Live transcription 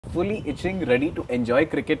fully itching, ready to enjoy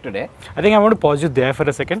cricket today. I think I want to pause you there for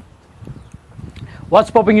a second.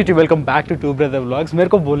 What's popping YouTube? Welcome back to Two Brother Vlogs. मेरे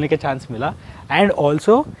को बोलने का chance मिला. And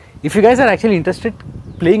also, if you guys are actually interested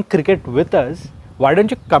playing cricket with us, why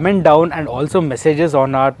don't you comment down and also message us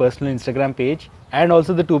on our personal Instagram page and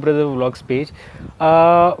also the Two Brother Vlogs page.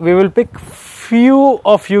 We will pick few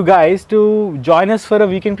of you guys to join us for a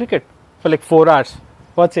weekend cricket for like 4 hours.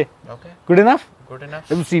 What's it? Okay. Good enough? Good enough.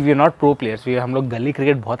 See, we are not pro players. हम लोग गली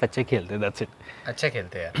cricket बहुत अच्छे खेलते हैं. That's it. अच्छे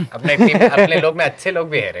खेलते हैं. अपने टीम, अपने लोग में अच्छे लोग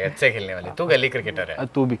भी हैं रे, अच्छे खेलने वाले. तू गली क्रिकेटर है.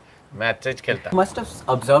 तू भी. मैं अच्छे खेलता. Must have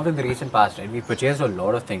observed in the recent past, right? We purchased a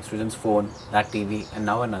lot of things. Srujan's phone, that TV, and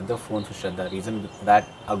now another phone for Shraddha. Reason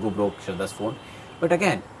that Agu broke Shraddha's phone. But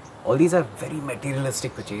again, all these are very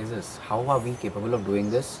materialistic purchases. How are we capable of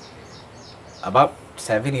doing this? About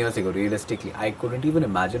 7 years ago, realistically, I couldn't even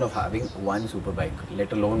imagine of having one super bike,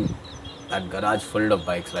 let alone that garage full of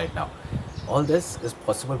bikes right now. All this is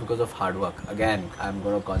possible because of hard work. Again, I'm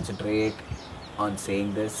going to concentrate on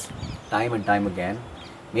saying this time and time again.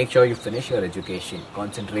 Make sure you finish your education.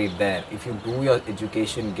 Concentrate there. If you do your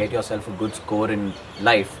education, get yourself a good score in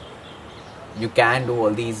life, you can do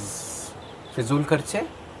all these fizul kharche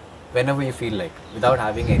whenever you feel like, without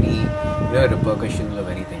having any repercussions of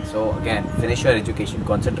anything. So again, finish your education,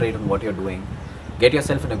 concentrate on what you're doing, get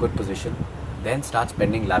yourself in a good position, then start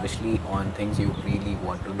spending lavishly on things you really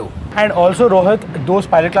want to do. And also, Rohit, those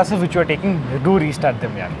pilot classes which you are taking, do restart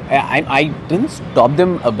them, yaar. I didn't stop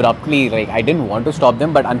them abruptly, like I didn't want to stop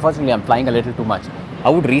them, but unfortunately I'm flying a little too much. I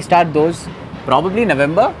would restart those probably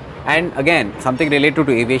November. And again, something related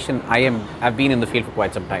to aviation. I've been in the field for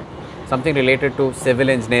quite some time. Something related to civil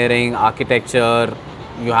engineering, architecture.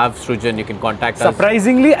 You have Srujan, you can contact us.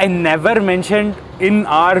 Surprisingly, I never mentioned in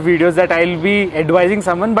our videos that I'll be advising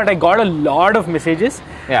someone, but I got a lot of messages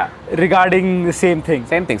regarding the same thing.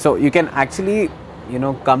 Same thing. So you can actually,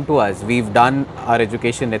 come to us. We've done our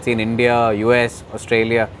education, let's say in India, US,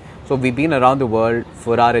 Australia. So we've been around the world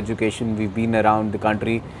for our education. We've been around the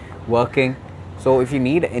country working. So if you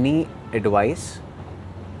need any advice,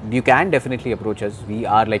 you can definitely approach us. We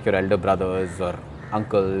are like your elder brothers or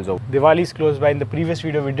uncles. Or Diwali is close by. In the previous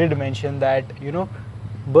video, we did mention that,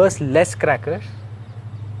 burst less crackers.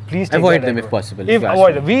 Please take avoid them if possible.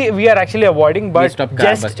 We are actually avoiding, but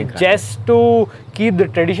just to keep the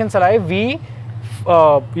traditions alive, we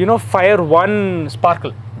fire one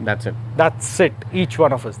sparkle. That's it. That's it. Each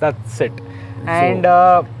one of us. That's it. And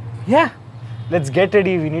let's get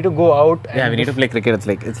ready. We need to go out. Yeah, we need to play cricket.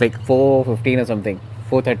 It's like 4:15 or something.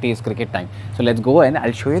 4:30 is cricket time. So let's go and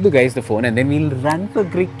I'll show you the guys the phone and then we'll run for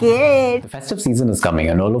cricket. The festive season is coming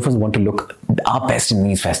and all of us want to look our best in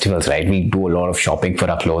these festivals, right? We do a lot of shopping for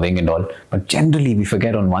our clothing and all, but generally we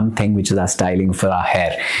forget on one thing, which is our styling for our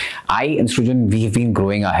hair. I and Srujan, we've been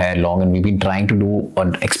growing our hair long and we've been trying to do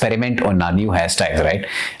an experiment on our new hairstyles, right?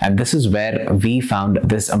 And this is where we found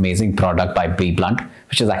this amazing product by BBlunt,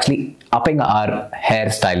 which is actually upping our hair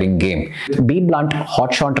styling game. BBlunt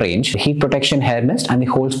Hot Shot Range, heat protection hair mist and the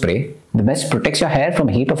whole spray. The mist protects your hair from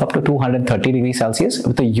heat of up to 230 degrees Celsius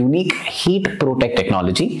with a unique heat protect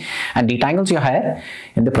technology and detangles your hair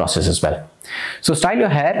in the process as well. So style your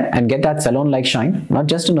hair and get that salon-like shine, not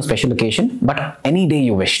just on a special occasion, but any day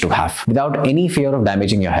you wish to have, without any fear of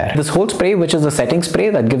damaging your hair. This whole spray, which is a setting spray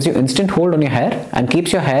that gives you instant hold on your hair and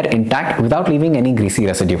keeps your hair intact without leaving any greasy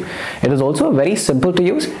residue. It is also very simple to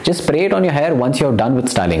use. Just spray it on your hair once you're done with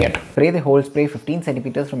styling it. Spray the whole spray 15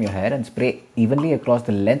 centimeters from your hair and spray evenly across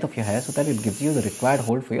the length of your hair so that it gives you the required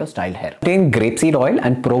hold for your styled hair. Contain grapeseed oil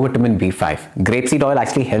and provitamin B5. Grapeseed oil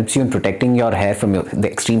actually helps you in protecting your hair from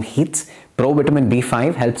the extreme heats. Provitamin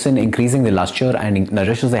B5 helps in increasing the luster and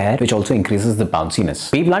nourishes the hair, which also increases the bounciness.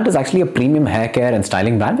 BBlunt is actually a premium hair care and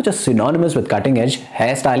styling brand which is synonymous with cutting edge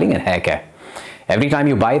hair styling and hair care. Every time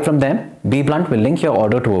you buy it from them, BBlunt will link your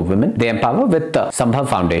order to a woman they empower with the Sambhav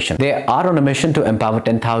Foundation. They are on a mission to empower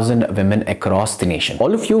 10,000 women across the nation.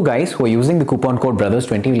 All of you guys who are using the coupon code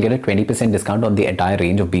BROTHERS20 will get a 20% discount on the entire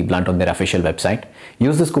range of BBlunt on their official website.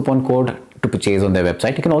 Use this coupon code to purchase on their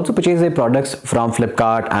website. You can also purchase their products from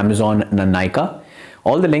Flipkart, Amazon, and Nykaa.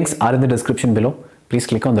 All the links are in the description below. Please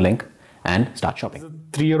click on the link and start shopping.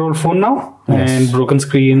 It's a 3-year-old phone now, and broken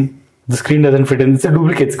screen. The screen doesn't fit in. It's a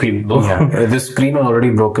duplicate screen though. Yeah, this screen was already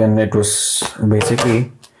broken. It was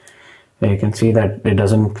basically, you can see that it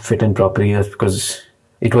doesn't fit in properly just because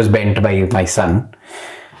it was bent by my son.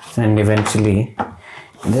 And eventually,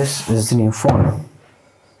 this is the new phone.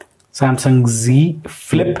 Samsung Z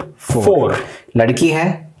Flip 4. लड़की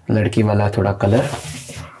है, लड़की वाला थोड़ा color.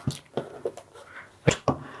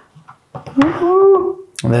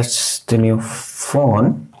 That's the new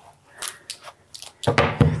phone.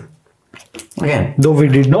 Again, Though we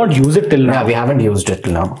did not use it till now. yeah, we haven't used it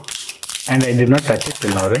till now. And I did not touch it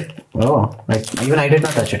till now, right? Oh, like even I did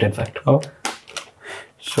not touch it, in fact. Oh.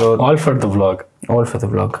 So All for the vlog. all for the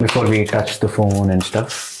vlog before we touch the phone and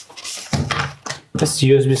stuff. Just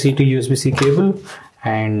USB-C to USB-C cable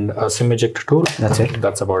and a SIM ejector tool. That's it.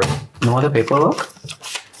 That's about it. No other paperwork.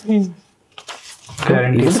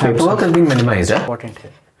 Guarantee Even the paperwork has been minimized, huh? important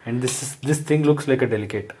here. And this thing looks like a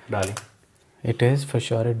delicate, darling. It is for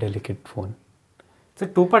sure a delicate phone. It's a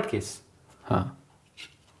 2-part case. Huh.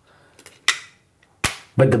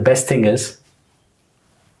 But the best thing is,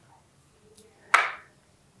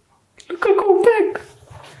 look how compact.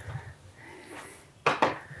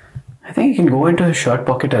 I think you can go into a shirt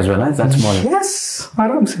pocket as well. Huh? That's small. Yes,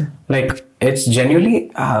 aram se. Like it's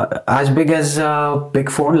genuinely as big as a big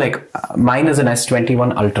phone. Like mine is an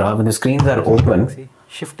S21 Ultra. When the screens are open. See,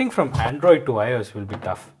 shifting from Android to iOS will be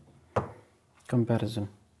tough. Comparison.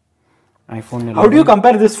 iPhone 11. How do you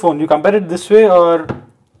compare this phone? You compare it this way or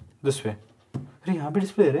this way? Hey, यहाँ पे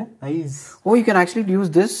display है, nice. Oh, you can actually use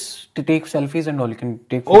this to take selfies and all. You can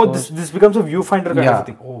take. Oh, photos. this becomes a viewfinder kind Yeah. of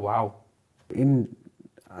thing. Oh wow.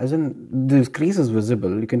 As in the crease is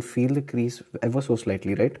visible. You can feel the crease ever so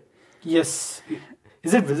slightly, right? Yes.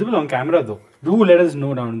 Is it visible on camera though? Do let us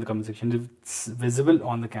know down in the comment section if it's visible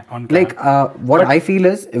on the on camera. Like what I feel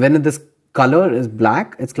is when this color is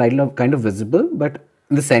black, it's kind of visible, but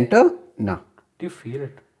in the center, nah. Do you feel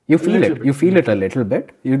it? You feel it. You feel it a little bit.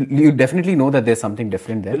 You definitely know that there's something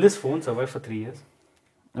different there. Will this phone survive for 3 years?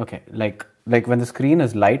 Okay, like when the screen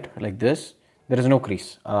is light like this, there is no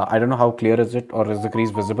crease. I don't know how clear is it, or is the crease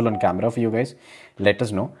visible on camera for you guys? Let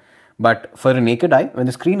us know. But for a naked eye, when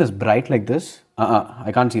the screen is bright like this,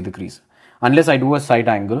 I can't see the crease. Unless I do a side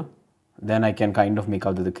angle, then I can kind of make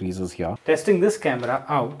out that the crease is here. Testing this camera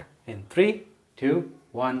out in 3, 2,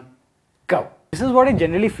 1, go. This is what I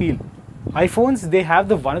generally feel. iPhones, they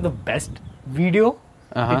have one of the best video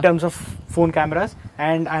in terms of phone cameras,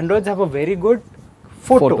 and Androids have a very good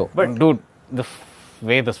photo. But dude, the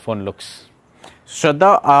way this phone looks.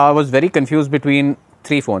 Shraddha was very confused between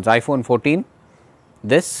 3 phones: iPhone 14,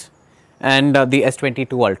 this, and the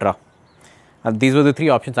S22 Ultra. These were the 3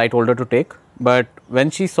 options I told her to take. But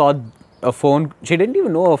when she saw a phone, she didn't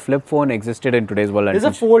even know a flip phone existed in today's world. There's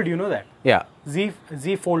a Fold, you know that? Yeah. Z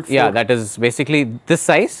Fold 4. Yeah, that is basically this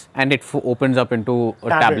size, and it opens up into a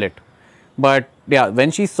tablet. But yeah,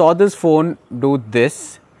 when she saw this phone do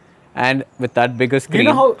this, and with that bigger screen. Do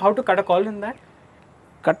you know how to cut a call in that?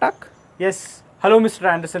 Katak? Yes. Hello, Mr.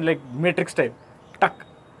 Anderson, like Matrix type. Tuck.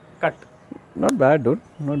 Cut. Not bad, dude.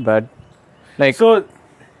 Not bad. Like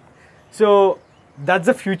So that's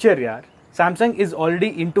the future, yeah. Samsung is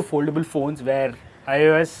already into foldable phones where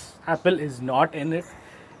iOS, Apple is not in it.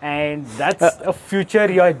 And that's a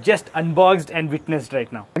future you're just unboxed and witnessed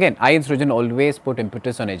right now. Again, I and Srujan always put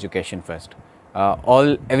impetus on education first.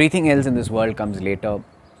 Everything else in this world comes later.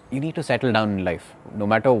 You need to settle down in life. No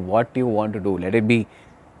matter what you want to do, let it be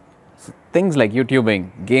things like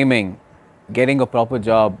YouTubing, gaming, getting a proper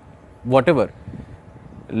job, whatever.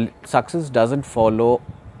 Success doesn't follow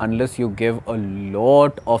unless you give a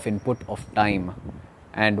lot of input of time.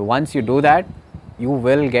 And once you do that, you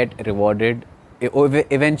will get rewarded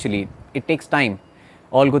eventually. It takes time.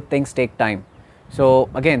 All good things take time. So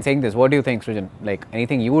again, saying this, what do you think, Srujan? Like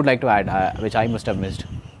anything you would like to add, which I must have missed?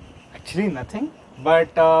 Actually, nothing.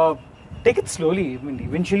 But take it slowly. I mean,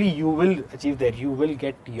 eventually you will achieve that. You will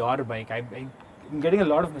get your bike. I'm getting a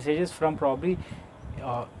lot of messages from probably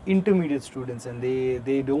intermediate students, and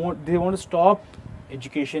they want to stop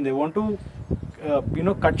education. They want to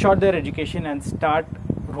cut short their education and start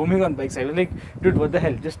roaming on bikes. I was like, dude, what the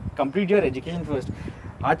hell? Just complete your education first.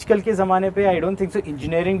 आजकल के ज़माने पे I don't think so.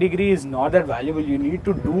 Engineering degree is not that valuable. You need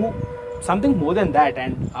to do something more than that.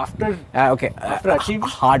 And after achieving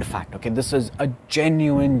hard fact. Okay, this is a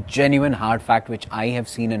genuine hard fact which I have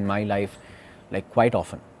seen in my life, like quite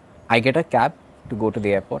often. I get a cab to go to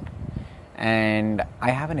the airport, and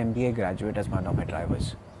I have an MBA graduate as one of my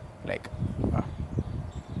drivers. Like,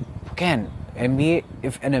 again, MBA.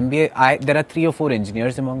 If an MBA, there are 3 or 4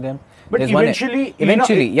 engineers among them. But There's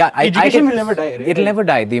eventually, yeah, education will never die. Right? It'll never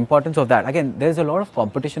die. The importance of that. Again, there's a lot of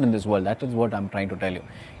competition in this world. That is what I'm trying to tell you.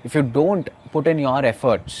 If you don't put in your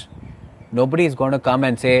efforts, nobody is going to come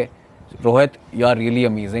and say, Rohit, you are really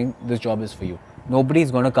amazing. This job is for you. Nobody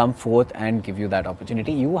is going to come forth and give you that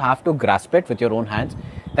opportunity. You have to grasp it with your own hands.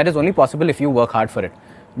 That is only possible if you work hard for it.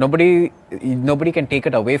 Nobody can take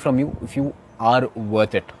it away from you if you are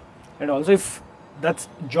worth it. And also, if that's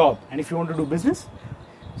job, and if you want to do business,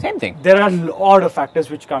 same thing. There are a lot of factors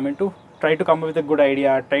which come into. Try to come up with a good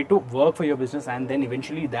idea, try to work for your business, and then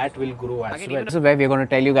eventually that will grow as well. This is where we're going to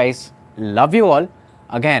tell you guys Love you all.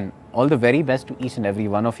 Again, all the very best to each and every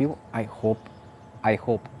one of you. I hope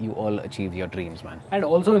you all achieve your dreams, man. And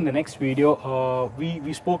also in the next video, we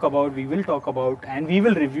will talk about, and we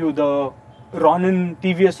will review the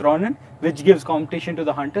TVS Ronin, which gives competition to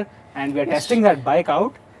the Hunter, and we are testing that bike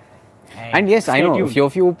out. And yes, I know a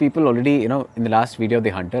few people already, in the last video of the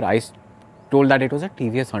Hunter, I told that it was a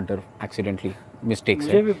TVS Hunter accidentally, mistakes.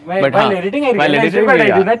 While editing, I realized it, but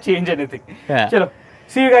I did not change anything. Yeah. Chalo.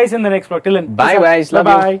 See you guys in the next vlog. Till then, bye guys,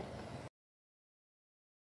 love you.